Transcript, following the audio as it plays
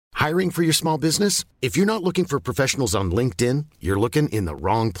Hiring for your small business? If you're not looking for professionals on LinkedIn, you're looking in the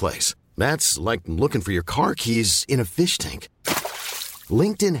wrong place. That's like looking for your car keys in a fish tank.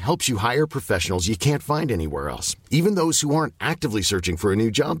 LinkedIn helps you hire professionals you can't find anywhere else, even those who aren't actively searching for a new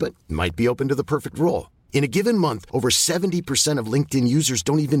job but might be open to the perfect role. In a given month, over 70% of LinkedIn users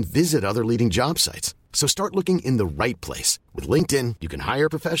don't even visit other leading job sites. So start looking in the right place. With LinkedIn, you can hire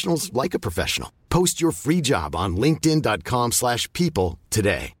professionals like a professional. Post your free job on linkedin.com/people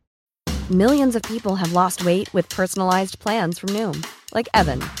today. Millions of people have lost weight with personalized plans from Noom. Like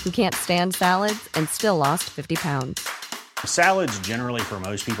Evan, who can't stand salads and still lost 50 pounds. Salads generally for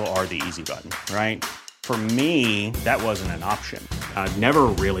most people are the easy button, right? For me, that wasn't an option. I never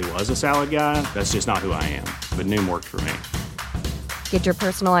really was a salad guy. That's just not who I am. But Noom worked for me. Get your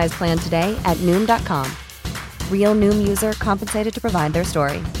personalized plan today at Noom.com. Real Noom user compensated to provide their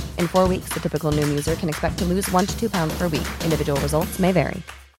story. In 4 weeks, the typical Noom user can expect to lose 1 to 2 pounds per week. Individual results may vary.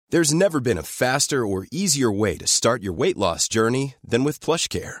 There's never been a faster or easier way to start your weight loss journey than with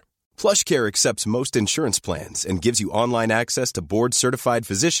PlushCare. PlushCare accepts most insurance plans and gives you online access to board-certified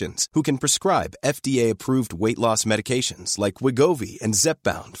physicians who can prescribe FDA-approved weight loss medications like Wegovy and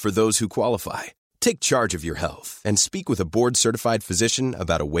Zepbound for those who qualify. Take charge of your health and speak with a board-certified physician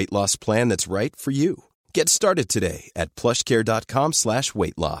about a weight loss plan that's right for you. Get started today at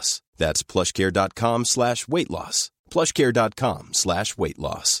plushcare.com/weight loss. That's plushcare.com/weight loss. plushcare.com/weight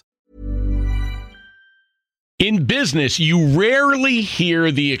loss. In business, you rarely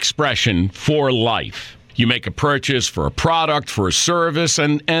hear the expression for life. You make a purchase for a product, for a service,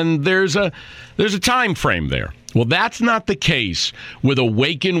 and there's a time frame there. Well, that's not the case with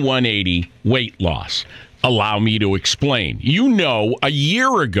Awaken 180 weight loss. Allow me to explain. You know, a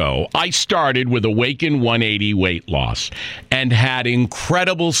year ago, I started with Awaken 180 weight loss and had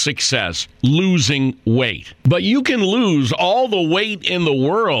incredible success losing weight. But you can lose all the weight in the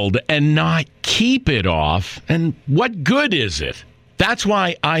world and not keep it off. And what good is it? That's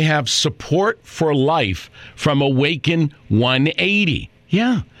why I have support for life from Awaken 180.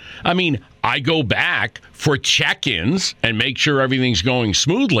 Yeah. I mean, I go back for check-ins and make sure everything's going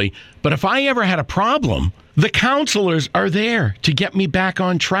smoothly. But if I ever had a problem, the counselors are there to get me back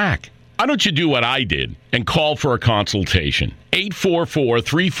on track. Why don't you do what I did and call for a consultation?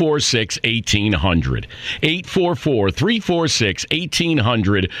 844-346-1800.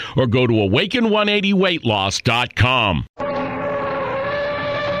 844-346-1800 or go to awaken180weightloss.com.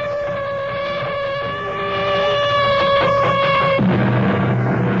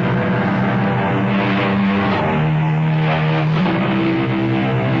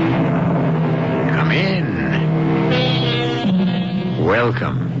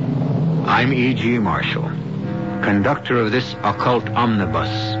 Welcome. I'm E.G. Marshall, conductor of this occult omnibus,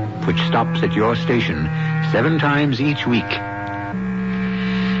 which stops at your station 7 times each week.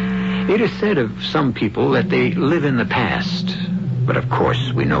 It is said of some people that they live in the past, but of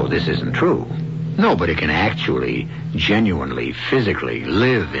course we know this isn't true. Nobody can actually, genuinely, physically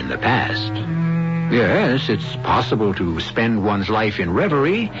live in the past. Yes, it's possible to spend one's life in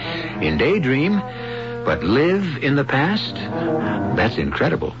reverie, in daydream, but live in the past? That's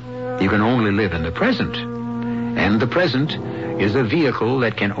incredible. You can only live in the present. And the present is a vehicle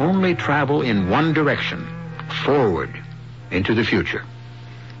that can only travel in one direction, forward, into the future.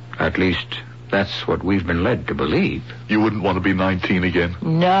 At least, that's what we've been led to believe. You wouldn't want to be 19 again?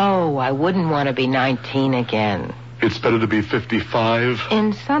 No, I wouldn't want to be 19 again. It's better to be 55?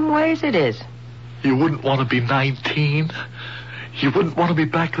 In some ways it is. You wouldn't want to be 19? You wouldn't want to be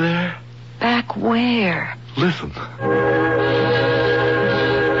back there? Back where? Listen.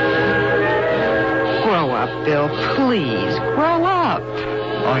 Grow up, Bill. Please, grow up.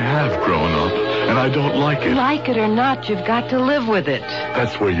 I have grown up, and I don't like it. Like it or not, you've got to live with it.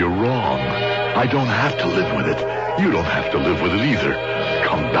 That's where you're wrong. I don't have to live with it. You don't have to live with it either.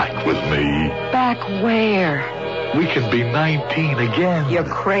 Come back with me. Back where? We can be 19 again. You're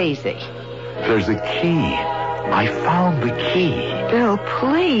crazy. There's a key. I found the key. Bill,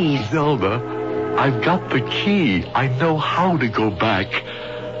 please. Zelda, I've got the key. I know how to go back.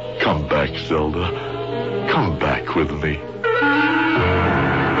 Come back, Zelda. Come back with me.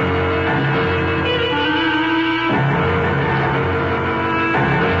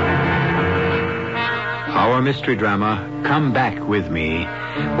 Our mystery drama, Come Back With Me,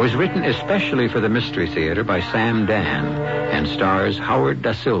 was written especially for the Mystery Theater by Sam Dan and stars Howard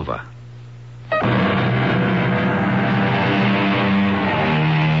Da Silva.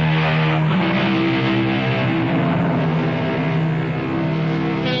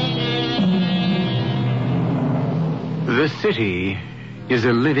 The city is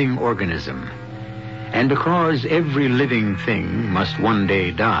a living organism, And because every living thing must one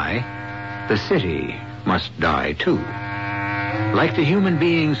day die, the city must die too. Like the human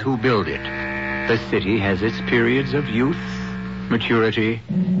beings who build it, the city has its periods of youth, maturity,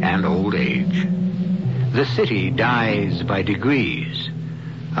 and old age. The city dies by degrees.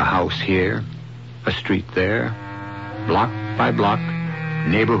 A house here, a street there, block by block,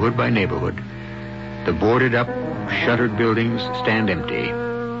 neighborhood by neighborhood. The boarded-up, shuttered buildings stand empty,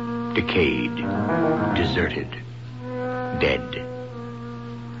 decayed, deserted, dead.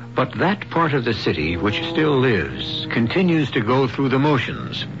 But that part of the city which still lives continues to go through the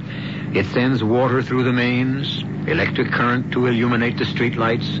motions. It sends water through the mains, electric current to illuminate the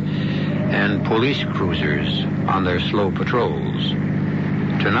streetlights, and police cruisers on their slow patrols.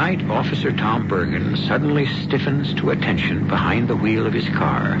 Tonight, Officer Tom Bergen suddenly stiffens to attention behind the wheel of his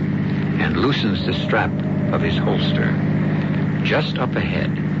car and loosens the strap of his holster. Just up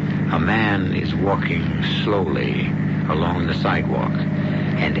ahead, a man is walking slowly along the sidewalk,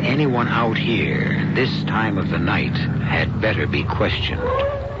 and anyone out here this time of the night had better be questioned.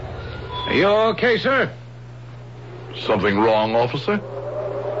 Are you okay, sir? Something wrong, officer?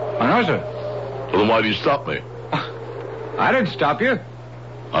 No, sir. Well, then why do you stop me? I didn't stop you.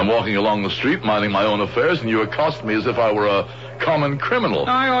 I'm walking along the street minding my own affairs, and you accost me as if I were a common criminal.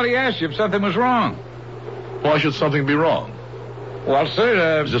 I already asked you if something was wrong. Why should something be wrong? Well,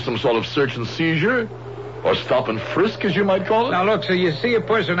 sir, Is this some sort of search and seizure? Or stop and frisk, as you might call it? now look, sir, you see a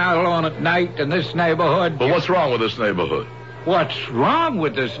person out alone at night in this neighborhood. But what's wrong with this neighborhood? What's wrong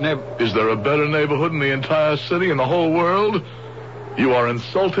with this neighborhood? Is there a better neighborhood in the entire city, in the whole world? You are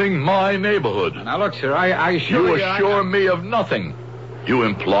insulting my neighborhood. Now look, sir, I assure You you... assure me of nothing. You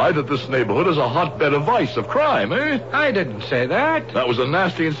imply that this neighborhood is a hotbed of vice, of crime, eh? I didn't say that. That was a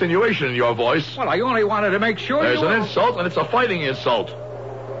nasty insinuation in your voice. Well, I only wanted to make sure There's you... an insult, and it's a fighting insult.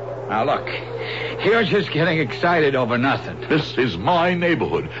 Now look, you're just getting excited over nothing. This is my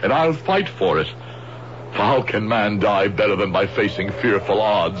neighborhood, and I'll fight for it. For how can man die better than by facing fearful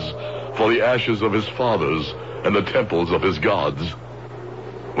odds for the ashes of his fathers and the temples of his gods?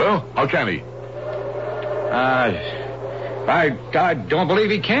 Well, how can he? I don't believe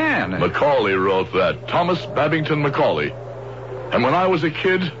he can. Macaulay wrote that. Thomas Babington Macaulay. And when I was a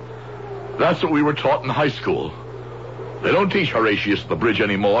kid, that's what we were taught in high school. They don't teach Horatius the Bridge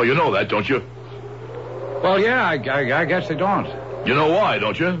anymore. You know that, don't you? Well, yeah, I guess they don't. You know why,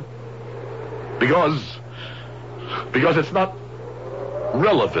 don't you? Because it's not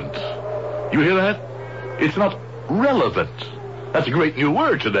relevant. You hear that? It's not relevant. That's a great new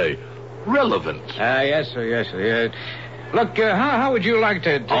word today. Relevant. Yes, sir, yes, sir. Yeah. Look, how would you like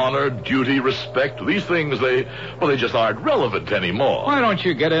to... Honor, duty, respect, these things, they just aren't relevant anymore. Why don't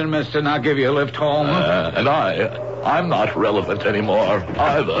you get in, mister, and I'll give you a lift home? And I'm not relevant anymore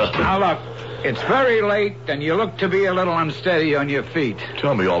either. Now, look, it's very late, and you look to be a little unsteady on your feet.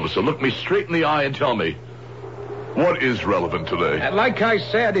 Tell me, officer, look me straight in the eye and tell me, what is relevant today? Like I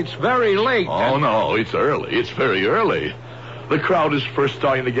said, it's very late. Oh, no, it's early. It's very early. The crowd is first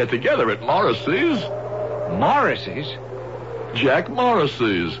starting to get together at Morrissey's. Morrissey's? Jack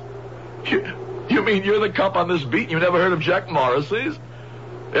Morrissey's. You mean you're the cop on this beat and you never heard of Jack Morrissey's?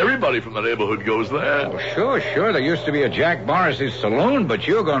 Everybody from the neighborhood goes there. Oh, sure. There used to be a Jack Morrissey's saloon, but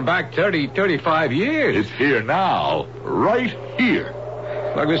you're going back 35 years. It's here now. Right here.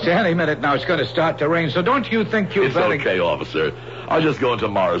 Look, mister, any minute now it's going to start to rain, so don't you think you better... It's okay, officer. I'll just go into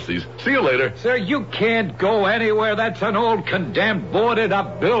Morrissey's. See you later. Sir, you can't go anywhere. That's an old, condemned,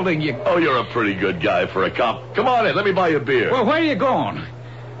 boarded-up building. Oh, you're a pretty good guy for a cop. Come on in. Let me buy you a beer. Well, where are you going?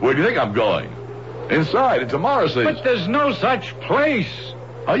 Where do you think I'm going? Inside, into Morrissey's. But there's no such place.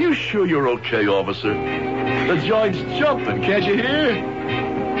 Are you sure you're okay, officer? The joint's jumping. Can't you hear?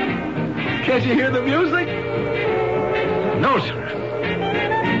 Can't you hear the music? No, sir.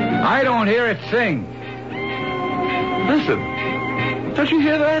 I don't hear a thing. Listen. Don't you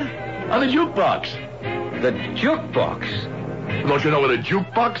hear that? On the jukebox. The jukebox? Don't you know what a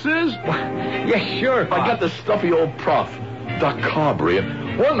jukebox is? Yes, sure. I got the stuffy old prof, Doc Carberry,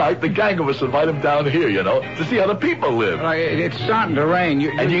 and one night the gang of us invite him down here, to see how the people live. It's starting to rain.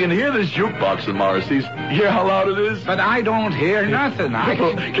 And you can hear this jukebox in Morrissey's. You hear how loud it is? But I don't hear nothing.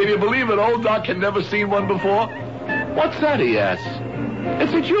 Can you believe it? Old Doc had never seen one before. What's that, he asks.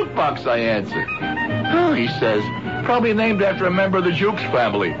 It's a jukebox, I answer. Oh, he says, probably named after a member of the Jukes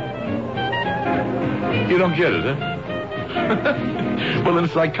family. You don't get it, huh? Well, in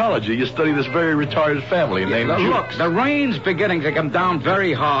psychology, you study this very retarded family named Jukes. Look, the rain's beginning to come down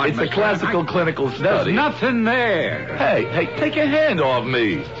very hard. It's a classical clinical study. There's nothing there. Hey, take your hand off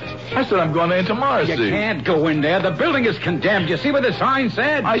me. I said I'm going into Morrissey. You can't go in there. The building is condemned. You see what the sign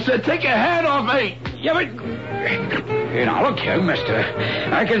said? I said take your hand off me. Yeah, but... Now, look here, mister.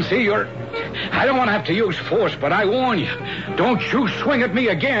 I can see you're... I don't want to have to use force, but I warn you. Don't you swing at me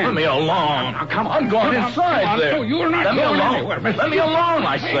again. Let me alone. Now, come on. I'm going inside come on. there. No, you're not Let me going alone. anywhere, mister. Let me alone,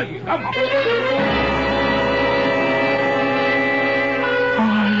 I said. Hey, come on.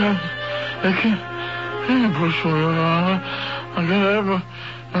 I can't push me around.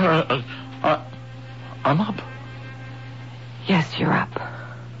 I'm up. Yes, you're up.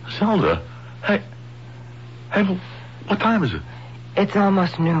 Zelda, hey, what time is it? It's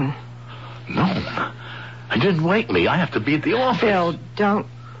almost noon. No, I didn't wake me. I have to be at the office. Bill, don't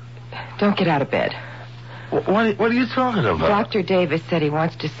get out of bed. What are you talking about? Dr. Davis said he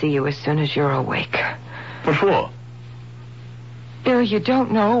wants to see you as soon as you're awake. What for? Bill, you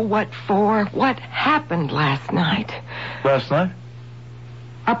don't know what for. What happened last night? Last night?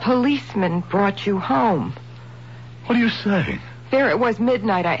 A policeman brought you home. What are you saying? There it was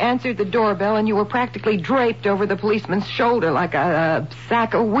midnight. I answered the doorbell, and you were practically draped over the policeman's shoulder like a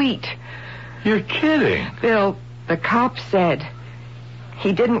sack of wheat. You're kidding. Bill, the cop said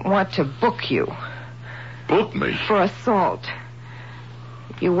he didn't want to book you. Book me? For assault.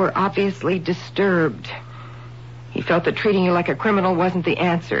 You were obviously disturbed. He felt that treating you like a criminal wasn't the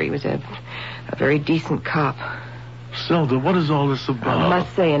answer. He was a very decent cop. Zelda, what is all this about? I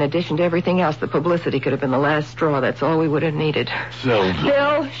must say, in addition to everything else, the publicity could have been the last straw. That's all we would have needed. Zelda.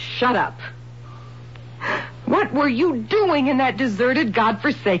 Bill, shut up. What were you doing in that deserted,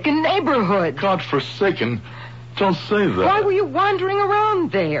 godforsaken neighborhood? Godforsaken? Don't say that. Why were you wandering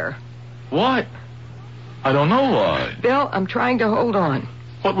around there? Why? I don't know why. Bill, I'm trying to hold on.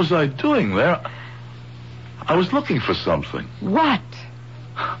 What was I doing there? I was looking for something. What?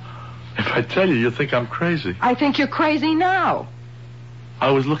 If I tell you, you'll think I'm crazy. I think you're crazy now.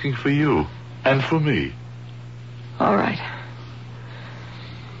 I was looking for you. And for me. All right.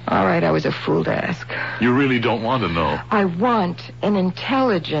 All right, I was a fool to ask. You really don't want to know. I want an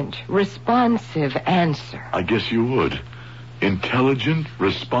intelligent, responsive answer. I guess you would. Intelligent,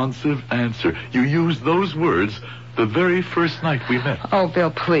 responsive answer. You used those words the very first night we met. Oh, Bill,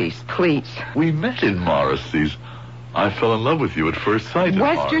 please, please. We met in Morrissey's. I fell in love with you at first sight.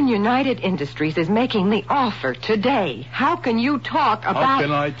 Western United Industries is making the offer today. How can you talk about... How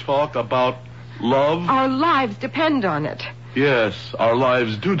can I talk about love? Our lives depend on it. Yes, our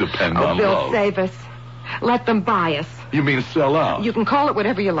lives do depend on Bill, love. save us. Let them buy us. You mean sell out? You can call it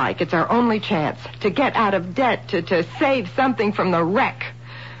whatever you like. It's our only chance to get out of debt, to save something from the wreck.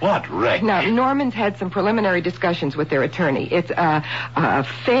 What wreck? Now, Norman's had some preliminary discussions with their attorney. It's a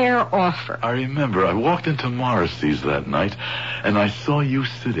fair offer. I remember. I walked into Morrissey's that night, and I saw you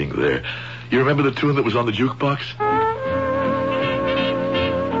sitting there. You remember the tune that was on the jukebox?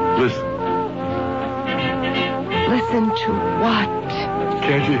 Listen. Listen to what?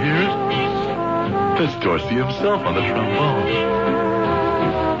 Can't you hear it? That's Dorsey himself on the trombone.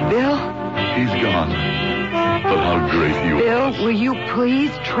 Bill? He's gone. But how great he was. Bill, will you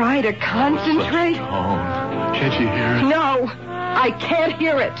please try to concentrate? Such tone. Can't you hear it? No, I can't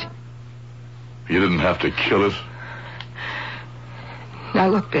hear it. You didn't have to kill it. Now,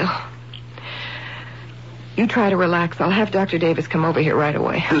 look, Bill. You try to relax. I'll have Dr. Davis come over here right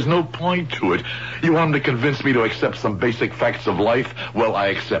away. There's no point to it. You want him to convince me to accept some basic facts of life? Well, I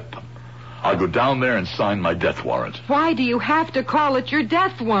accept them. I'll go down there and sign my death warrant. Why do you have to call it your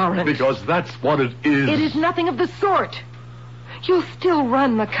death warrant? Because that's what it is. It is nothing of the sort. You'll still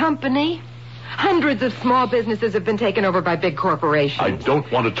run the company. Hundreds of small businesses have been taken over by big corporations. I don't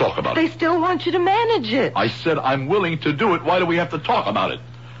want to talk about They it. still want you to manage it. I said I'm willing to do it. Why do we have to talk about it?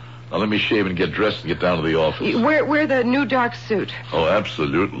 Now, let me shave and get dressed and get down to the office. Wear the new dark suit. Oh,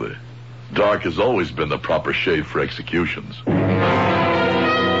 absolutely. Dark has always been the proper shade for executions.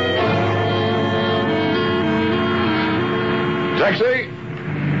 Taxi!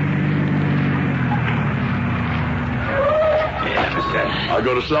 Yeah, mister. I'll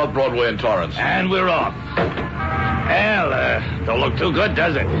go to South Broadway in Torrance. And we're off. Well, don't look too good,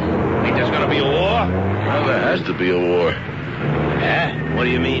 does it? Ain't this gonna be a war? Well, there has to be a war. Yeah? What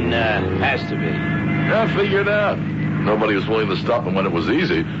do you mean, has to be? Yeah, figure it out. Nobody was willing to stop him when it was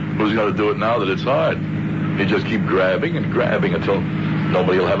easy. Who's going to do it now that it's hard? You just keep grabbing and grabbing until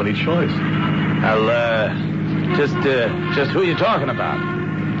nobody will have any choice. Just who you talking about?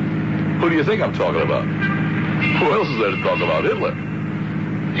 Who do you think I'm talking about? Who else is there to talk about? Hitler.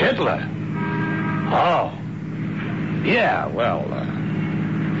 Hitler? Oh. Yeah, well,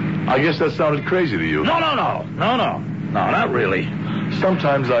 I guess that sounded crazy to you. No, not really.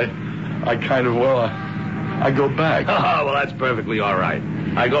 Sometimes I kind of, I go back. Oh, well, that's perfectly all right.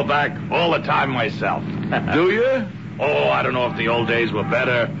 I go back all the time myself. Do you? Oh, I don't know if the old days were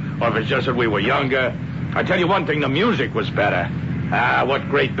better Or if it's just that we were younger. I tell you one thing, the music was better. Ah, what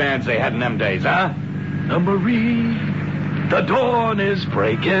great bands they had in them days, huh? Marie, the dawn is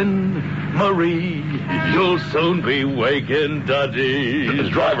breaking. Marie, you'll soon be waking, Duddy.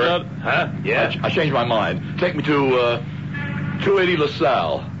 Driver. Huh? Yeah? I changed my mind. Take me to 280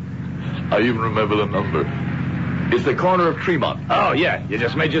 LaSalle. I even remember the number. It's the corner of Tremont. Oh, yeah. You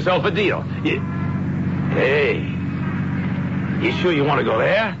just made yourself a deal. Hey. You sure you want to go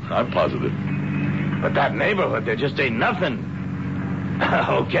there? I'm positive. But that neighborhood, there just ain't nothing.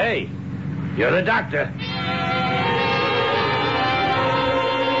 Okay. You're the doctor.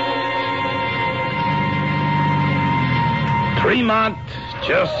 Tremont,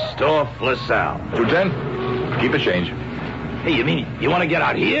 just off LaSalle. 210. Keep a change. Hey, you mean you want to get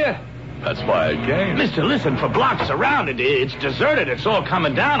out here? That's why I came. Mister, listen, for blocks around it's deserted. It's all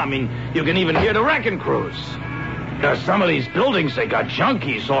coming down. I mean, you can even hear the wrecking crews. Some of these buildings, they got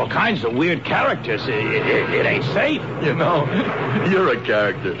junkies, all kinds of weird characters. It ain't safe. You know, you're a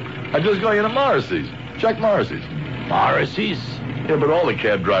character. I'm just going into Morrissey's. Check Morrissey's. Morrissey's? Yeah, but all the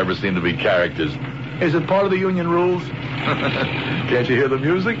cab drivers seem to be characters. Is it part of the union rules? Can't you hear the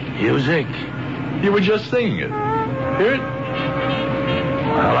music? Music? You were just singing it. Hear it?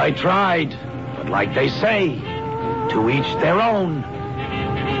 Well, I tried. But like they say, to each their own.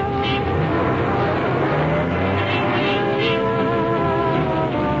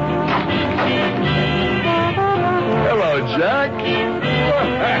 Hello, Jack.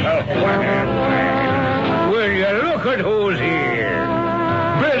 Will you look at who's here?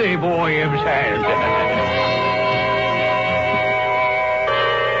 Billy Boy himself.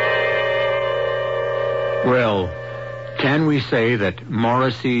 Well, can we say that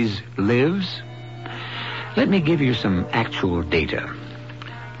Morrissey's lives? Let me give you some actual data.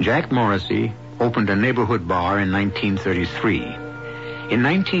 Jack Morrissey opened a neighborhood bar in 1933. In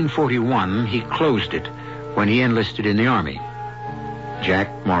 1941, he closed it when he enlisted in the Army.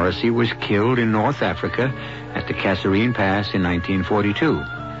 Jack Morrissey was killed in North Africa at the Kasserine Pass in 1942.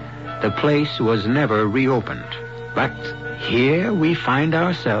 The place was never reopened, but here we find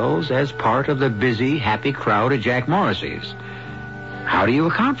ourselves as part of the busy, happy crowd at Jack Morrissey's. How do you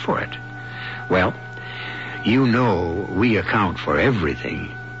account for it? Well, you know we account for everything,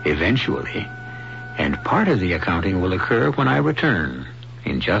 eventually. And part of the accounting will occur when I return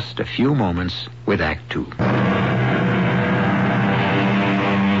in just a few moments with Act Two.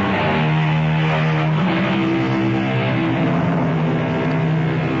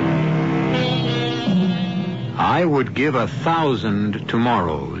 I would give 1,000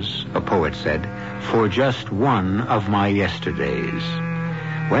 tomorrows, a poet said, for just one of my yesterdays.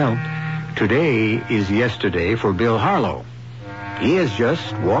 Well, today is yesterday for Bill Harlow. He has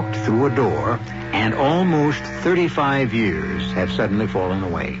just walked through a door, and almost 35 years have suddenly fallen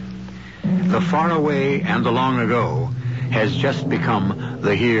away. The far away and the long ago has just become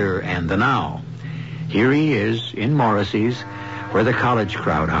the here and the now. Here he is in Morrissey's, where the college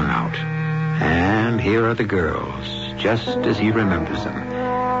crowd hung out. And here are the girls, just as he remembers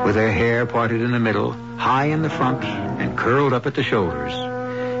them, with their hair parted in the middle, high in the front, and curled up at the shoulders.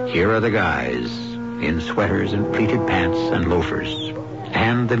 Here are the guys, in sweaters and pleated pants and loafers.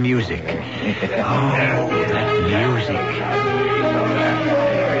 And the music. Oh, that music.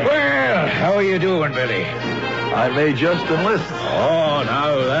 Well, how are you doing, Billy? I may just enlist. Oh,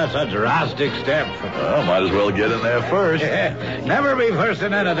 now that's a drastic step. Well, might as well get in there first. Never be first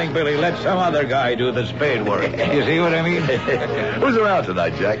in anything, Billy. Let some other guy do the spade work. You see what I mean? Who's around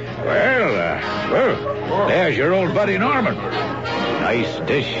tonight, Jack? Well, there's your old buddy Norman. Nice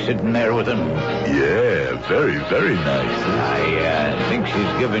dish sitting there with him. Yeah, very, very nice. I think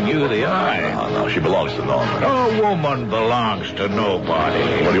she's giving you the eye. Oh, no, she belongs to Norman. No woman belongs to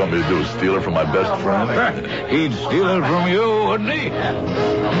nobody. What do you want me to do, steal her from my best friend? He'd steal it from you, wouldn't he?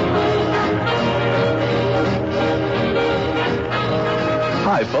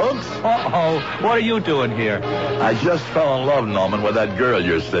 Hi, folks. Uh-oh. What are you doing here? I just fell in love, Norman, with that girl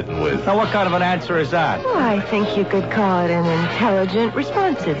you're sitting with. Now, what kind of an answer is that? Oh, I think you could call it an intelligent,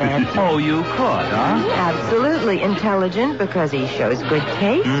 responsive answer. Oh, you could, huh? Absolutely intelligent because he shows good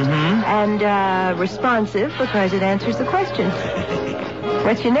taste. Mm-hmm. And responsive because it answers the question.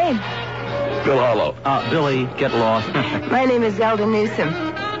 What's your name? Bill Harlow. Billy, get lost. My name is Zelda Newsom.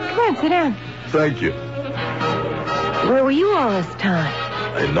 Come on, sit down. Thank you. Where were you all this time?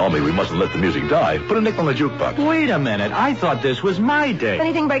 Hey, Normie, we mustn't let the music die. Put a nickel in the jukebox. Wait a minute. I thought this was my day.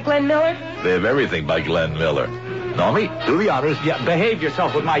 Anything by Glenn Miller? They have everything by Glenn Miller. Normie, do the honors. Yeah, behave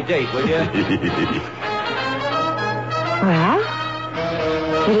yourself with my date, will you? Well,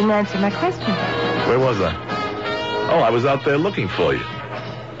 you didn't answer my question. Where was I? Oh, I was out there looking for you.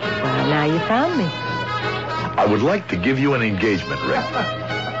 now you found me. I would like to give you an engagement ring.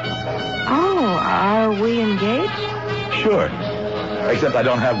 Oh, are we engaged? Sure. Except I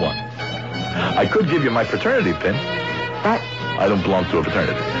don't have one. I could give you my fraternity pin. But... I don't belong to a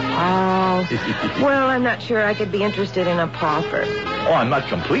fraternity. Oh, well, I'm not sure I could be interested in a pauper. Oh, I'm not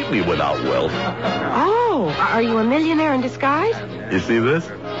completely without wealth. Oh, are you a millionaire in disguise? You see this?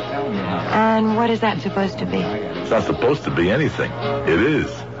 And what is that supposed to be? It's not supposed to be anything. It is.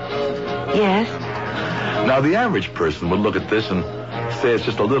 Yes. Now, the average person would look at this and say it's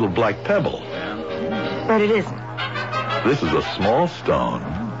just a little black pebble. But it isn't. This is a small stone.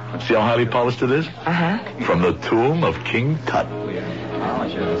 See how highly polished it is? Uh-huh. From the tomb of King Tut.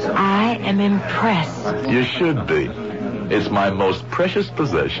 I am impressed. You should be. It's my most precious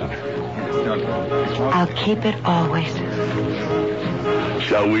possession. I'll keep it always.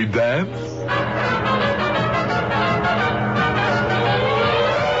 Shall we dance?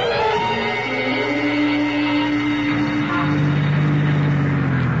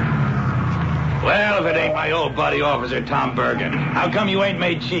 Well, if it ain't my old buddy, Officer Tom Bergen. How come you ain't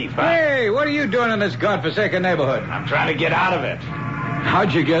made chief, huh? Hey, what are you doing in this godforsaken neighborhood? I'm trying to get out of it.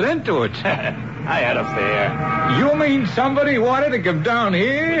 How'd you get into it? I had a fare. You mean somebody wanted to come down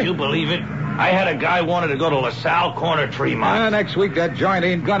here? Would you believe it? I had a guy wanted to go to LaSalle Corner Tremont. Next week, that joint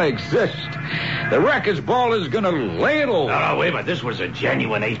ain't gonna exist. The Wreckers Ball is gonna lay it over. No, wait a minute. This was a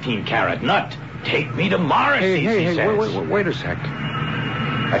genuine 18-carat nut. Take me to Morrissey's, he says. Wait a sec.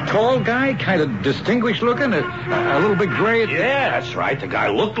 A tall guy, kind of distinguished looking, a little bit gray. Yeah, that's right. The guy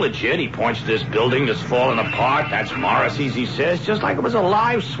looked legit. He points to this building that's falling apart. That's Morrissey's, he says, just like it was a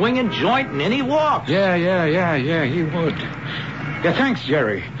live swinging joint, and in he walks. Yeah, he would. Yeah, thanks,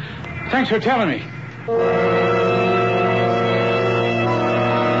 Jerry. Thanks for telling me.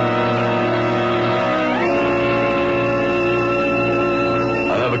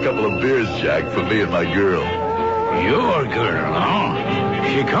 I'll have a couple of beers, Jack, for me and my girl. Your girl, huh?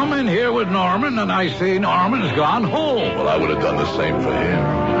 She come in here with Norman, and I say Norman's gone home. Well, I would have done the same for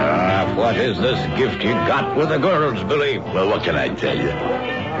him. What is this gift you got with the girls, Billy? Well, what can I tell you?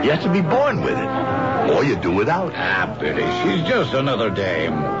 You have to be born with it. Or you do without. Billy, she's just another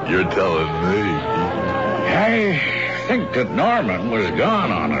dame. You're telling me. I think that Norman was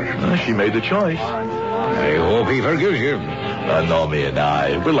gone on her. She made the choice. I hope he forgives you. Normie and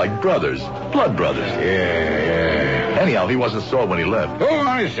I, we're like brothers. Blood brothers. Yeah. Anyhow, he wasn't sore when he left. Oh,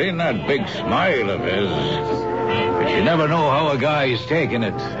 I seen that big smile of his. But you never know how a guy's taking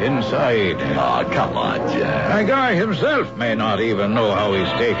it inside. Oh, come on, Jack. A guy himself may not even know how he's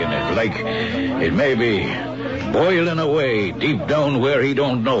taking it. Like, it may be boiling away deep down where he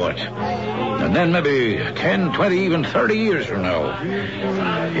don't know it. And then maybe 10, 20, even 30 years from now,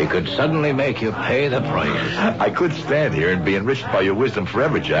 he could suddenly make you pay the price. I could stand here and be enriched by your wisdom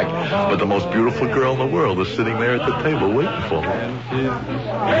forever, Jack, but the most beautiful girl in the world is sitting there at the table waiting for me.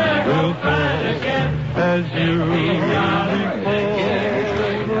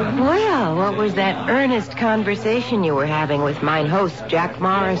 Well, what was that earnest conversation you were having with mine host, Jack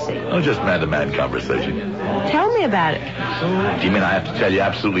Morrissey? Oh, just man-to-man conversation. Tell me about it. Do you mean I have to tell you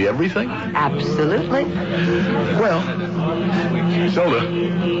absolutely everything? Absolutely. Well, Zelda,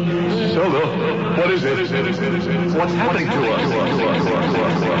 what is it? What's happening to us?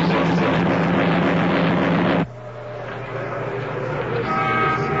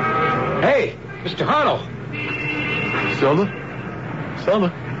 Hey, Mr. Harlow. Zelda?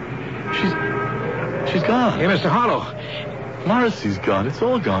 She's gone. Hey, Mr. Harlow. Morrissey's gone. It's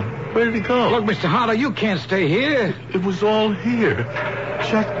all gone. Where did he go? Look, Mr. Harlow, you can't stay here. It was all here.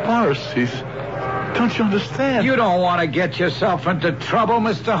 Jack Morrissey's. Don't you understand? You don't want to get yourself into trouble,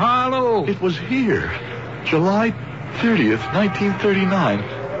 Mr. Harlow. It was here. July 30th, 1939.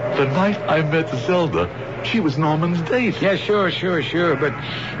 The night I met Zelda. She was Norman's date. Yeah, sure, but...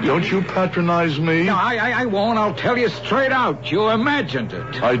 Don't you patronize me? No, I won't. I'll tell you straight out. You imagined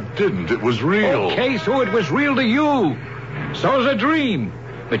it. I didn't. It was real. Okay, so it was real to you. So's a dream.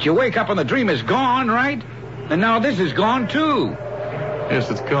 But you wake up and the dream is gone, right? And now this is gone, too. Yes,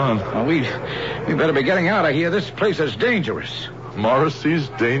 it's gone. Well, we better be getting out of here. This place is dangerous. Morrissey's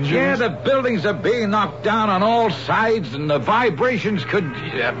dangerous? Yeah, the buildings are being knocked down on all sides, and the vibrations could...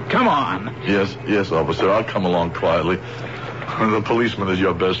 come on. Yes, officer. I'll come along quietly. The policeman is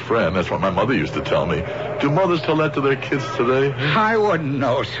your best friend. That's what my mother used to tell me. Do mothers tell that to their kids today? I wouldn't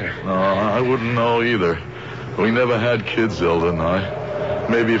know, sir. No, I wouldn't know either. We never had kids, Zelda and I.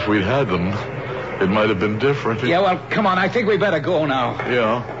 Maybe if we'd had them, it might have been different. Yeah, well, come on. I think we better go now.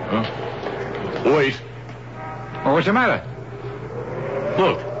 Yeah. Wait. Well, what's the matter?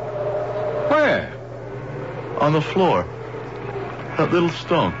 Look. Where? On the floor. That little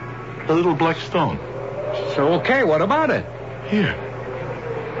stone. The little black stone. So, okay, what about it? Here.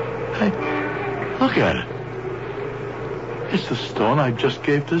 Hey, look at it. It's the stone I just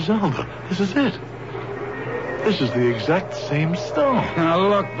gave to Zelda. This is it. This is the exact same stone. Now,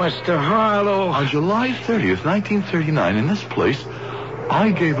 look, Mr. Harlow. On July 30th, 1939, in this place,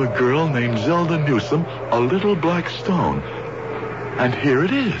 I gave a girl named Zelda Newsom a little black stone. And here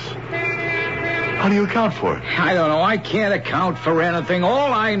it is. How do you account for it? I don't know. I can't account for anything.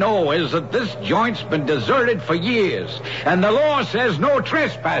 All I know is that this joint's been deserted for years, and the law says no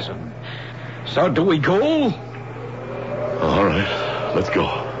trespassing. So do we go? All right, let's go.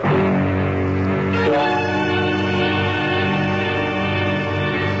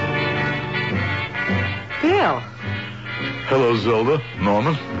 Bill. Hello, Zelda.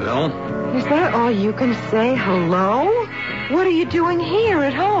 Norman. Bill? Is that all you can say? Hello? What are you doing here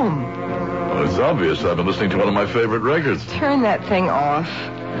at home? Well, it's obvious. I've been listening to one of my favorite records. Turn that thing off.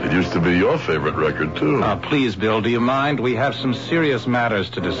 It used to be your favorite record, too. Please, Bill, do you mind? We have some serious matters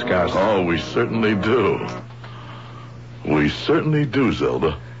to discuss. Oh, we certainly do. We certainly do,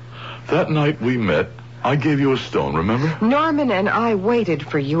 Zelda. That night we met, I gave you a stone, remember? Norman and I waited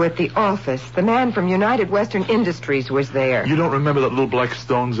for you at the office. The man from United Western Industries was there. You don't remember that little black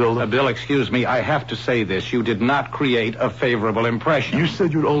stone, Zelda? Bill, excuse me. I have to say this. You did not create a favorable impression. You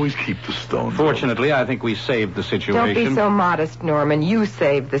said you'd always keep the stone. Fortunately, I think we saved the situation. Don't be so modest, Norman. You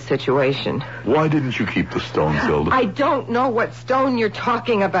saved the situation. Why didn't you keep the stone, Zelda? I don't know what stone you're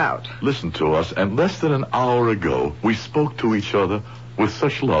talking about. Listen to us, and less than an hour ago, we spoke to each other with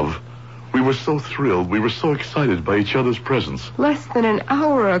such love. We were so thrilled. We were so excited by each other's presence. Less than an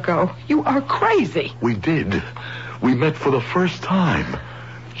hour ago. You are crazy. We did. We met for the first time.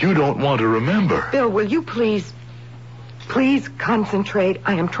 You don't want to remember. Bill, will you please concentrate?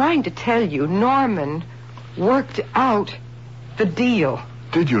 I am trying to tell you, Norman worked out the deal.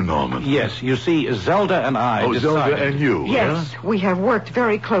 Did you, Norman? Yes, you see, Zelda and I decided... Zelda and you, Yes, huh? we have worked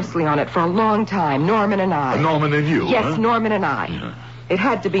very closely on it for a long time, Norman and I. Norman and you, Yes, huh? Norman and I. Yeah. It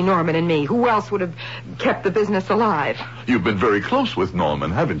had to be Norman and me. Who else would have kept the business alive? You've been very close with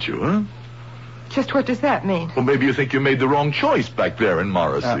Norman, haven't you, huh? Just what does that mean? Well, maybe you think you made the wrong choice back there in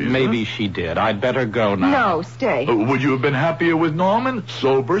Morrissey. Maybe she did. I'd better go now. No, stay. Would you have been happier with Norman?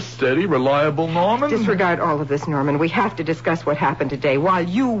 Sober, steady, reliable Norman? Disregard all of this, Norman. We have to discuss what happened today while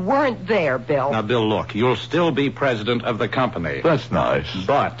you weren't there, Bill. Now, Bill, look, you'll still be president of the company. That's nice.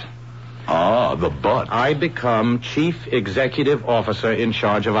 But... the but. I become chief executive officer in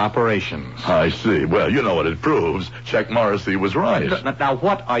charge of operations. I see. Well, you know what it proves. Jack Morrissey was right. Now,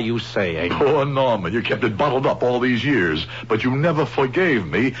 what are you saying? Poor Norman. You kept it bottled up all these years, but you never forgave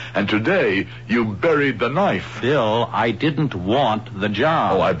me, and today you buried the knife. Bill, I didn't want the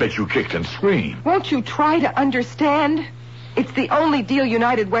job. Oh, I bet you kicked and screamed. Won't you try to understand? It's the only deal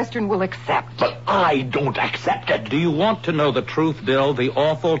United Western will accept. But I don't accept it. Do you want to know the truth, Bill? The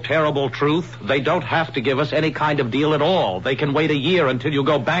awful, terrible truth? They don't have to give us any kind of deal at all. They can wait a year until you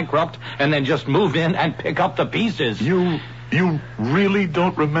go bankrupt and then just move in and pick up the pieces. You really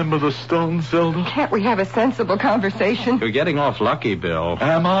don't remember the stone, Zelda? Can't we have a sensible conversation? You're getting off lucky, Bill.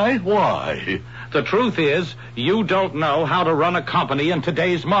 Am I? Why? The truth is, you don't know how to run a company in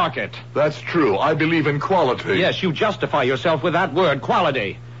today's market. That's true. I believe in quality. Yes, you justify yourself with that word,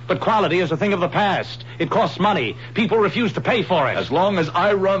 quality. But quality is a thing of the past. It costs money. People refuse to pay for it. As long as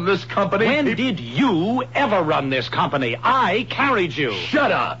I run this company... When did you ever run this company? I carried you.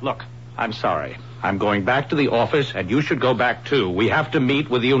 Shut up! Look, I'm sorry. I'm going back to the office, and you should go back, too. We have to meet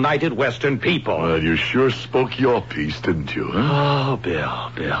with the United Western people. Well, you sure spoke your piece, didn't you? Huh?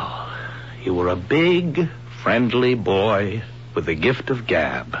 Oh, Bill. You were a big, friendly boy with the gift of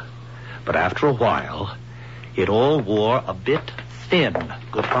gab. But after a while, it all wore a bit thin.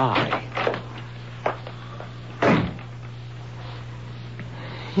 Goodbye.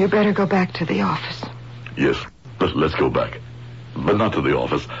 You better go back to the office. Yes, let's go back. But not to the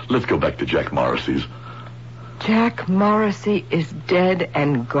office. Let's go back to Jack Morrissey's. Jack Morrissey is dead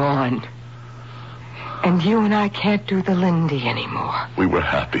and gone. And you and I can't do the Lindy anymore. We were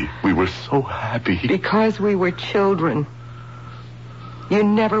happy. We were so happy. Because we were children. You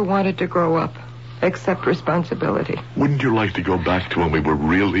never wanted to grow up, accept responsibility. Wouldn't you like to go back to when we were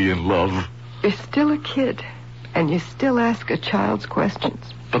really in love? You're still a kid, and you still ask a child's questions.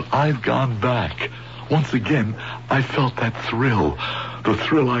 But I've gone back. Once again, I felt that thrill. The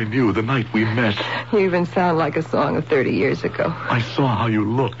thrill I knew the night we met. You even sound like a song of 30 years ago. I saw how you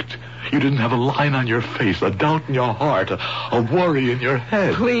looked. You didn't have a line on your face, a doubt in your heart, a worry in your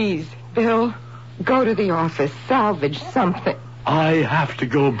head. Please, Bill, go to the office, salvage something. I have to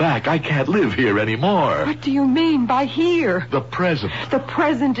go back. I can't live here anymore. What do you mean by here? The present. The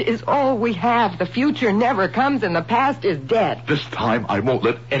present is all we have. The future never comes, and the past is dead. This time, I won't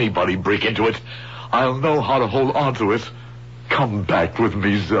let anybody break into it. I'll know how to hold on to it. Come back with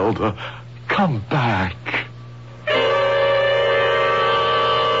me, Zelda. Come back.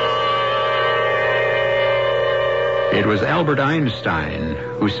 It was Albert Einstein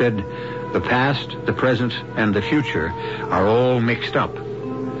who said, the past, the present, and the future are all mixed up.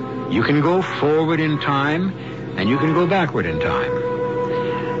 You can go forward in time, and you can go backward in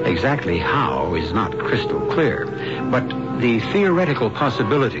time. Exactly how is not crystal clear, but the theoretical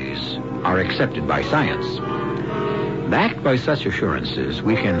possibilities are accepted by science. Backed by such assurances,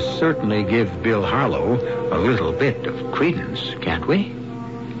 we can certainly give Bill Harlow a little bit of credence, can't we?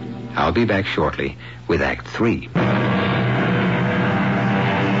 I'll be back shortly with Act 3.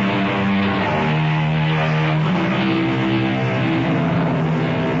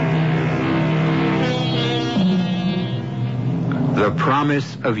 The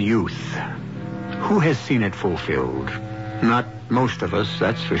promise of youth. Who has seen it fulfilled? Not most of us,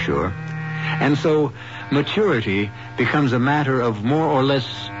 that's for sure. And so, maturity becomes a matter of more or less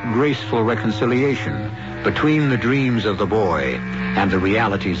graceful reconciliation between the dreams of the boy and the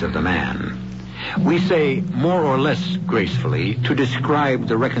realities of the man. We say more or less gracefully to describe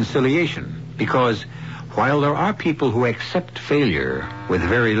the reconciliation, because while there are people who accept failure with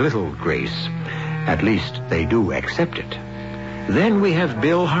very little grace, at least they do accept it. Then we have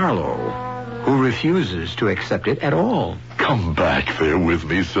Bill Harlow, who refuses to accept it at all. Come back there with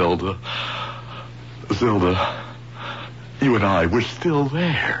me, Zelda. Zelda, you and I, we're still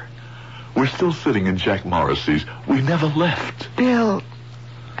there. We're still sitting in Jack Morrissey's. We never left. Bill,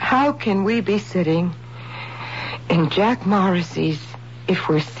 how can we be sitting in Jack Morrissey's if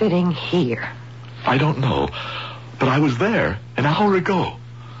we're sitting here? I don't know, but I was there an hour ago.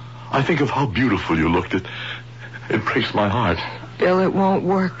 I think of how beautiful you looked. It breaks my heart. Bill, it won't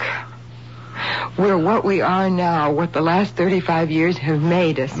work. We're what we are now, what the last 35 years have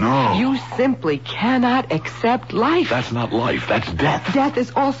made us. No. You simply cannot accept life. That's not life. That's death. Death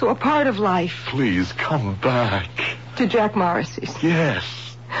is also a part of life. Please, come back. To Jack Morrissey's. Yes.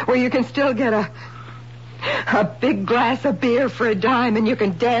 Where you can still get a big glass of beer for a dime, and you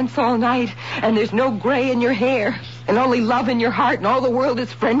can dance all night, and there's no gray in your hair, and only love in your heart, and all the world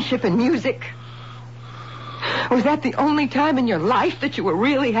is friendship and music. Was that the only time in your life that you were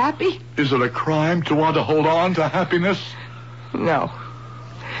really happy? Is it a crime to want to hold on to happiness? No.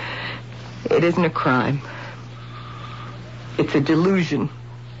 It isn't a crime. It's a delusion,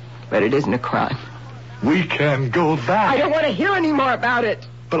 but it isn't a crime. We can go back. I don't want to hear any more about it.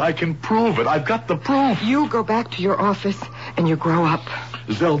 But I can prove it. I've got the proof. You go back to your office and you grow up.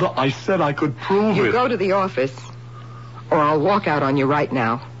 Zelda, I said I could prove it. You go to the office, or I'll walk out on you right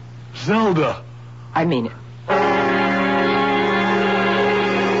now. Zelda. I mean it.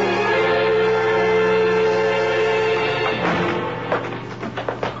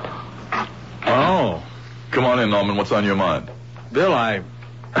 Oh. Come on in, Norman. What's on your mind? Bill,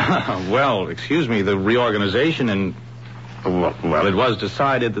 well, excuse me, the reorganization and... Well, it was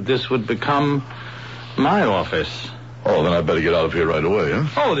decided that this would become my office. Oh, then I better get out of here right away, huh?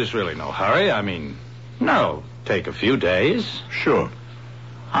 Oh, there's really no hurry. I mean, no. Take a few days. Sure.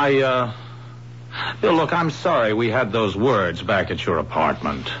 Bill, look, I'm sorry we had those words back at your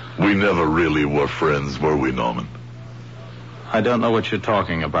apartment. We never really were friends, were we, Norman? I don't know what you're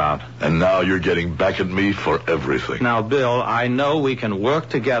talking about. And now you're getting back at me for everything. Now, Bill, I know we can work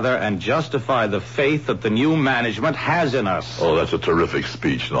together and justify the faith that the new management has in us. Oh, that's a terrific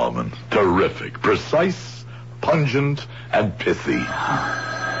speech, Norman. Terrific. Precise, pungent, and pithy.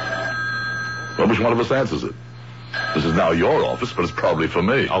 Well, which one of us answers it? This is now your office, but it's probably for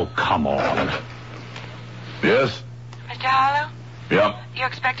me. Oh, come on. Yes? Mr. Harlow? Yeah? You're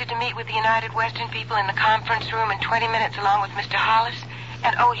expected to meet with the United Western people in the conference room in 20 minutes along with Mr. Hollis.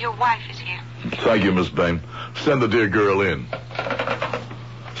 And, oh, your wife is here. Thank you, Miss Bain. Send the dear girl in.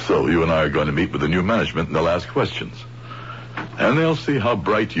 So, you and I are going to meet with the new management, and they'll ask questions. And they'll see how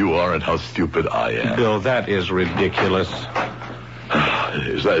bright you are and how stupid I am. Bill, that is ridiculous.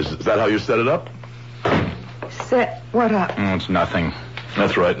 Is that how you set it up? Set what up? It's nothing.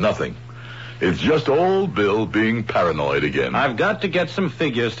 That's right, nothing. It's just old Bill being paranoid again. I've got to get some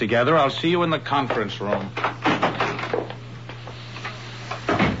figures together. I'll see you in the conference room.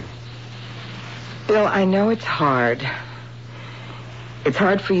 Bill, I know it's hard. It's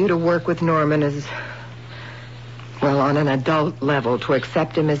hard for you to work with Norman as, well, on an adult level, to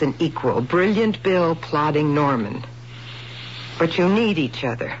accept him as an equal. Brilliant Bill plodding Norman. But you need each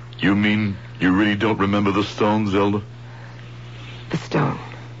other. You mean you really don't remember the Stones, Zelda? The stone.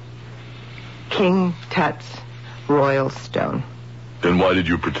 King Tut's royal stone. Then why did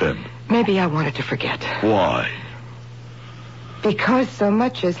you pretend? Maybe I wanted to forget. Why? Because so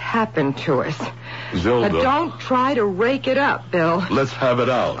much has happened to us. Zelda. But don't try to rake it up, Bill. Let's have it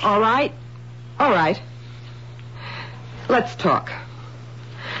out. All right. All right. Let's talk.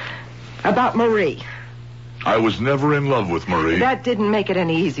 About Marie. I was never in love with Marie. That didn't make it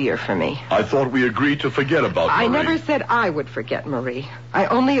any easier for me. I thought we agreed to forget about Marie. I never said I would forget Marie. I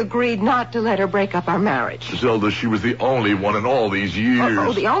only agreed not to let her break up our marriage. Zelda, she was the only one in all these years.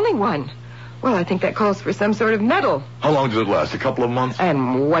 Oh, the only one? Well, I think that calls for some sort of medal. How long did it last? A couple of months?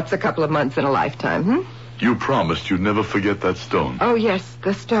 And what's a couple of months in a lifetime, You promised you'd never forget that stone. Oh, yes,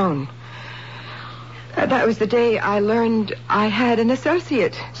 the stone. That was the day I learned I had an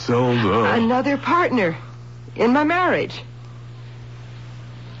associate. Zelda. Another partner in my marriage.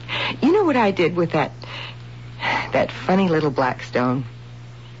 You know what I did with that funny little black stone?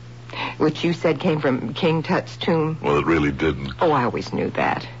 Which you said came from King Tut's tomb. Well, it really didn't. Oh, I always knew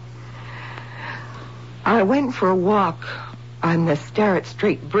that. I went for a walk on the Starrett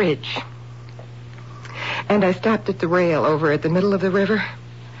Street Bridge. And I stopped at the rail over at the middle of the river.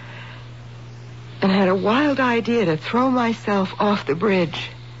 And had a wild idea to throw myself off the bridge.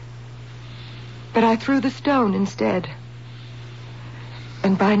 But I threw the stone instead.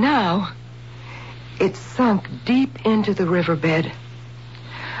 And by now, it's sunk deep into the riverbed,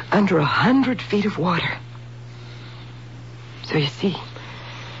 under 100 feet of water. So you see,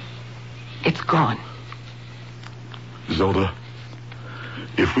 it's gone. Zelda,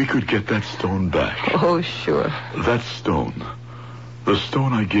 if we could get that stone back. Oh, sure. That stone. The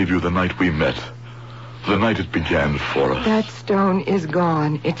stone I gave you the night we met. The night it began for us. That stone is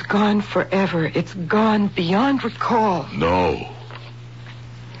gone. It's gone forever. It's gone beyond recall. No.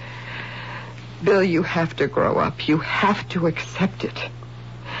 Bill, you have to grow up. You have to accept it.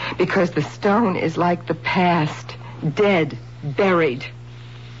 Because the stone is like the past. Dead. Buried.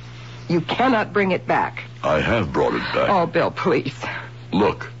 You cannot bring it back. I have brought it back. Oh, Bill, please.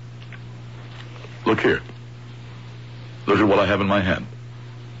 Look. Look here. Look at what I have in my hand.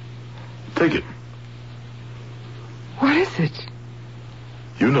 Take it. What is it?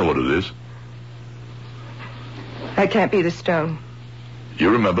 You know what it is. That can't be the stone.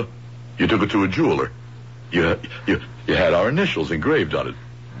 You remember? You took it to a jeweler. You had our initials engraved on it.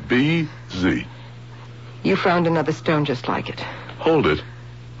 B.Z. You found another stone just like it. Hold it.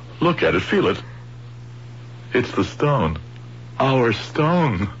 Look at it. Feel it. It's the stone. Our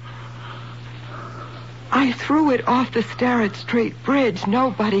stone. I threw it off the Starrett Street Bridge.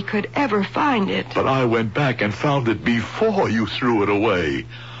 Nobody could ever find it. But I went back and found it before you threw it away.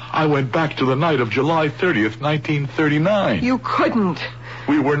 I went back to the night of July 30th, 1939. You couldn't.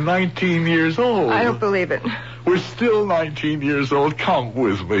 We were 19 years old. I don't believe it. We're still 19 years old. Come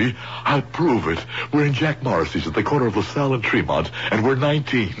with me. I'll prove it. We're in Jack Morrissey's at the corner of LaSalle and Tremont, and we're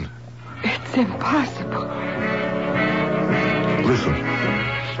 19. It's impossible. Listen.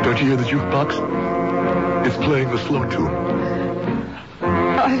 Don't you hear the jukebox? It's playing the slow tune.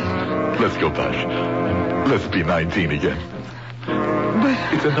 Let's go, Pash. Let's be 19 again.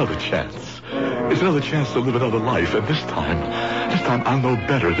 But it's another chance. It's another chance to live another life. And this time I'll know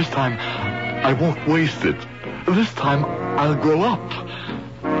better. This time, I won't waste it. This time, I'll grow up.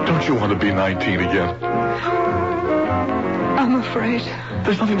 Don't you want to be 19 again? I'm afraid.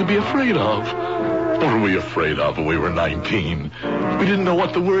 There's nothing to be afraid of. What were we afraid of when we were 19? We didn't know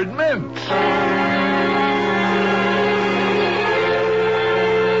what the word meant.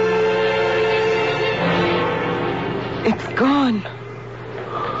 It's gone.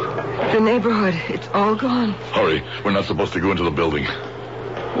 The neighborhood, it's all gone. Hurry. We're not supposed to go into the building.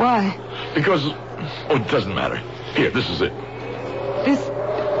 Why? Because, it doesn't matter. Here, this is it.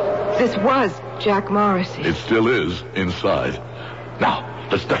 This was Jack Morrissey. It still is inside. Now,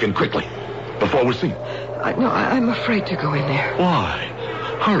 let's duck in quickly, before we're seen. I'm afraid to go in there. Why?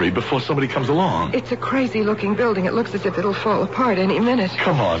 Hurry, before somebody comes along. It's a crazy-looking building. It looks as if it'll fall apart any minute.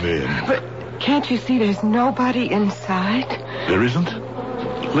 Come on in. But can't you see there's nobody inside? There isn't?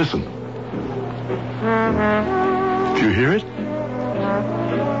 Listen. Do you hear it?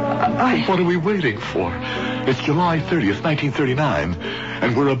 What are we waiting for? It's July 30th, 1939,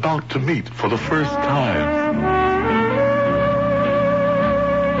 and we're about to meet for the first time.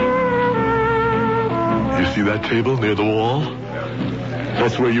 You see that table near the wall?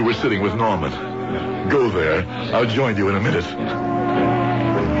 That's where you were sitting with Norman. Go there. I'll join you in a minute.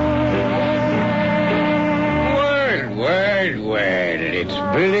 Well, it's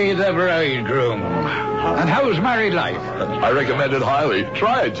Billy the bridegroom. And how's married life? I recommend it highly.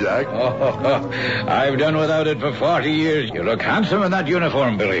 Try it, Jack. Oh, I've done without it for 40 years. You look handsome in that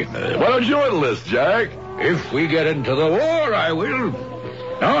uniform, Billy. Why don't you enlist, Jack? If we get into the war, I will.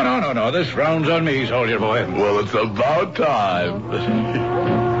 No. This round's on me, soldier boy. Well, it's about time.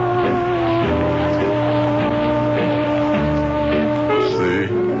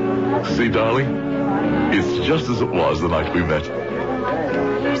 See, darling? It's just as it was the night we met.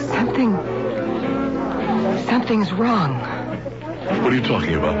 Something's wrong. What are you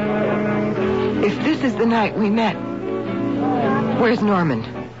talking about? If this is the night we met, where's Norman?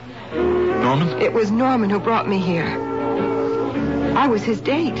 Norman? It was Norman who brought me here. I was his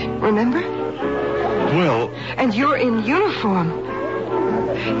date, remember? Well... And you're in uniform.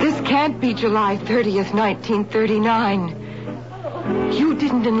 This can't be July 30th, 1939. You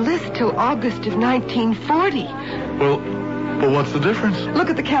didn't enlist till August of 1940. Well, what's the difference? Look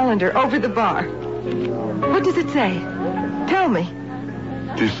at the calendar over the bar. What does it say? Tell me.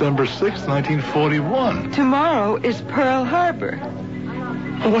 December 6th, 1941. Tomorrow is Pearl Harbor.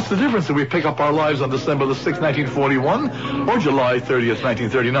 Well, what's the difference if we pick up our lives on December the 6th, 1941 or July 30th,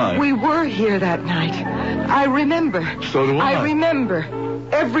 1939? We were here that night. I remember. So do I. I remember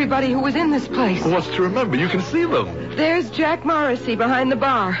everybody who was in this place. Well, what's to remember? You can see them. There's Jack Morrissey behind the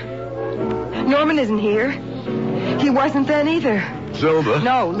bar. Norman isn't here. He wasn't then either. Zelda?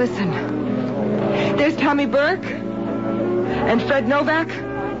 No, listen. There's Tommy Burke and Fred Novak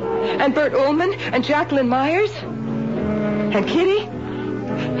and Bert Ullman and Jacqueline Myers and Kitty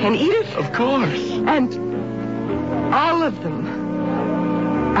and Edith. Of course. And all of them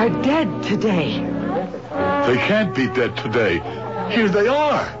are dead today. They can't be dead today. Here they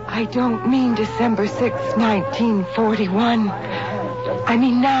are. I don't mean December 6th, 1941. I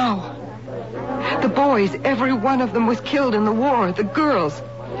mean now. The boys, every one of them was killed in the war. The girls.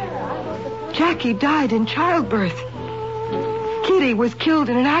 Jackie died in childbirth. Kitty was killed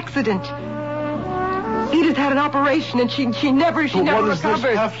in an accident. Edith had an operation and she never recovered. What does this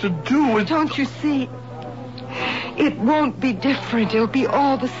have to do with... Don't you see? It won't be different. It'll be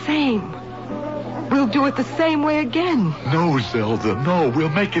all the same. We'll do it the same way again. No, Zelda, no. We'll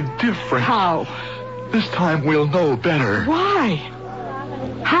make it different. How? This time we'll know better. Why?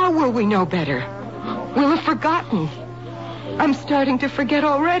 How will we know better? We'll have forgotten. I'm starting to forget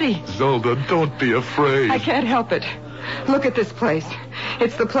already. Zelda, don't be afraid. I can't help it. Look at this place.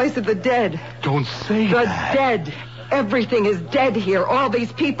 It's the place of the dead. Don't say that. The dead. Everything is dead here. All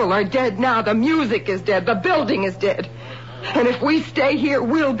these people are dead now. The music is dead. The building is dead. And if we stay here,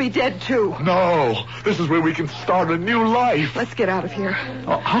 we'll be dead too. No. This is where we can start a new life. Let's get out of here.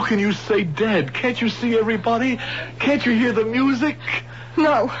 Oh, how can you say dead? Can't you see everybody? Can't you hear the music?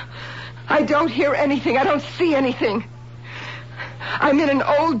 No. I don't hear anything. I don't see anything. I'm in an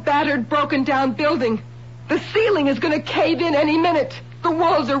old, battered, broken-down building. The ceiling is going to cave in any minute. The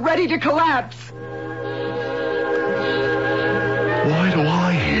walls are ready to collapse. Why do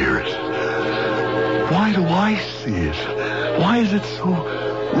I hear it? Why do I see it? Why is it so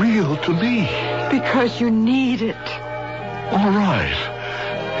real to me? Because you need it. All right.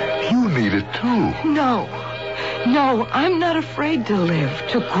 You need it, too. No, I'm not afraid to live,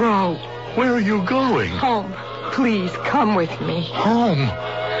 to grow. Where are you going? Home. Please, come with me. Home?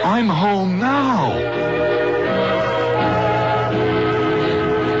 I'm home now.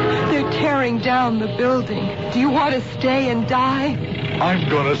 They're tearing down the building. Do you want to stay and die? I'm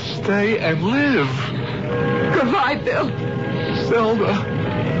going to stay and live. Goodbye, Bill. Zelda.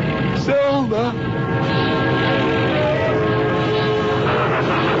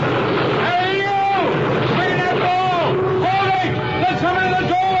 Hey, you! Clean that door! Hold it! There's someone in the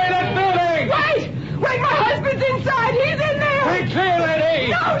doorway of that building! Wait, my husband's inside. He's in there. Be clear,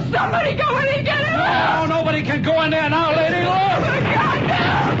 lady! No, somebody go in and get him. No, nobody can go in there now, lady. Look! Oh, my God, no!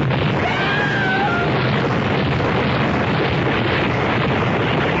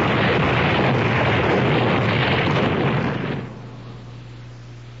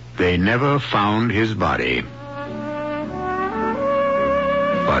 They never found his body.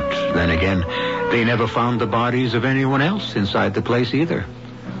 But then again, they never found the bodies of anyone else inside the place either.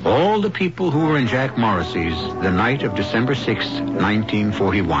 All the people who were in Jack Morrissey's the night of December 6th,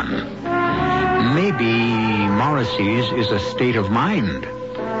 1941. Maybe Morrissey's is a state of mind.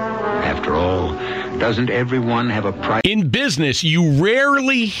 After all, doesn't everyone have a price? In business, you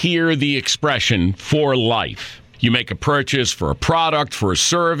rarely hear the expression for life. You make a purchase for a product, for a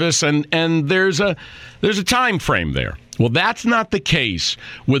service, and there's a time frame there. Well, that's not the case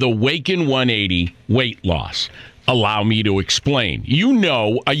with Awaken 180 weight loss. Allow me to explain. You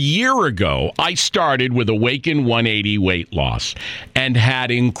know, a year ago, I started with Awaken 180 weight loss and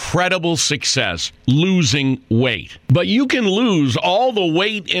had incredible success losing weight. But you can lose all the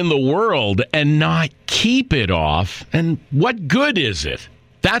weight in the world and not keep it off. And what good is it?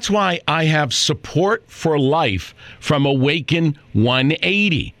 That's why I have support for life from Awaken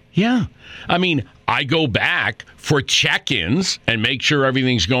 180. Yeah. I mean, I go back for check-ins and make sure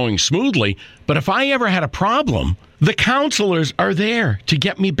everything's going smoothly. But if I ever had a problem, the counselors are there to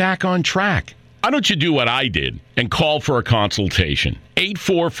get me back on track. Why don't you do what I did and call for a consultation?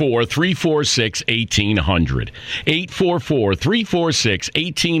 844-346-1800.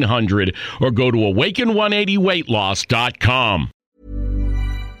 844-346-1800 or go to awaken180weightloss.com.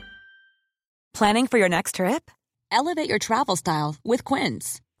 Planning for your next trip? Elevate your travel style with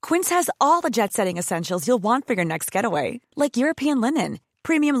Quince. Quince has all the jet-setting essentials you'll want for your next getaway, like European linen,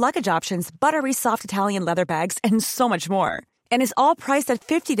 premium luggage options, buttery soft Italian leather bags, and so much more. And is all priced at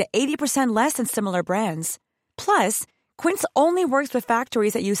 50 to 80% less than similar brands. Plus, Quince only works with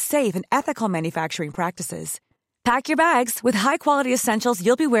factories that use safe and ethical manufacturing practices. Pack your bags with high-quality essentials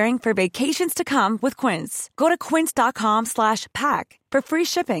you'll be wearing for vacations to come with Quince. Go to quince.com/pack for free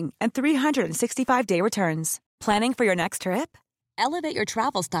shipping and 365-day returns. Planning for your next trip? Elevate your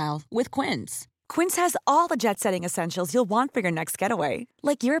travel style with Quince. Quince has all the jet-setting essentials you'll want for your next getaway,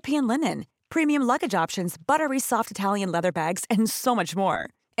 like European linen, premium luggage options, buttery soft Italian leather bags, and so much more.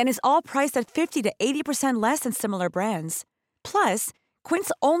 And is all priced at 50 to 80% less than similar brands. Plus,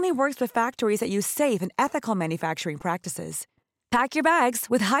 Quince only works with factories that use safe and ethical manufacturing practices. Pack your bags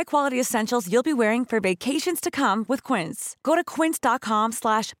with high-quality essentials you'll be wearing for vacations to come with Quince. Go to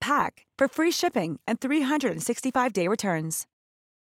quince.com/pack for free shipping and 365-day returns.